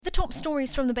The top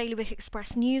stories from the Bailiwick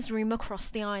Express newsroom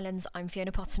across the islands. I'm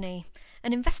Fiona Potney.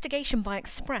 An investigation by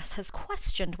Express has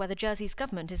questioned whether Jersey's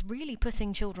government is really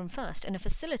putting children first in a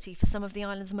facility for some of the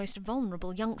island's most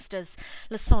vulnerable youngsters.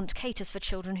 Lasont caters for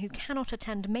children who cannot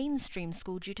attend mainstream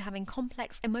school due to having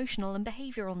complex emotional and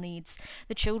behavioural needs.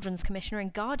 The Children's Commissioner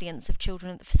and guardians of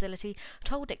children at the facility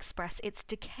told Express its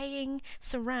decaying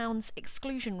surrounds,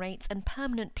 exclusion rates and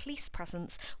permanent police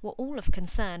presence were all of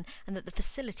concern, and that the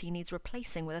facility needs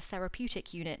replacing with a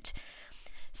therapeutic unit.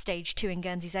 Stage 2 in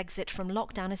Guernsey's exit from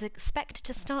lockdown is expected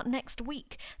to start next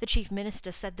week. The Chief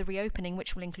Minister said the reopening,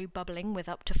 which will include bubbling with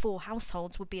up to 4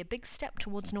 households, would be a big step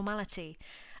towards normality.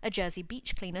 A Jersey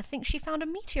beach cleaner thinks she found a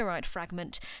meteorite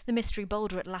fragment. The mystery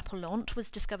boulder at La Polante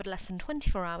was discovered less than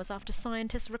 24 hours after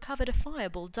scientists recovered a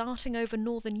fireball darting over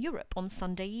northern Europe on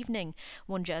Sunday evening.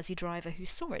 One Jersey driver who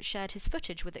saw it shared his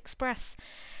footage with Express.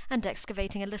 And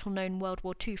excavating a little-known World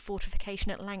War II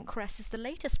fortification at Lancress is the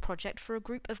latest project for a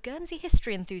group of Guernsey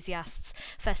history enthusiasts.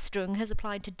 Festung has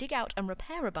applied to dig out and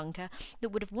repair a bunker that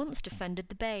would have once defended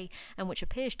the bay, and which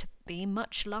appears to be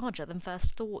much larger than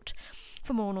first thought.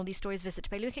 For more on all these stories, visit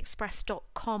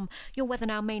bailiwickexpress.com. Your weather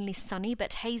now mainly sunny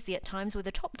but hazy at times, with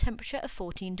a top temperature of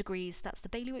 14 degrees. That's the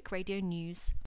Bailiwick Radio News.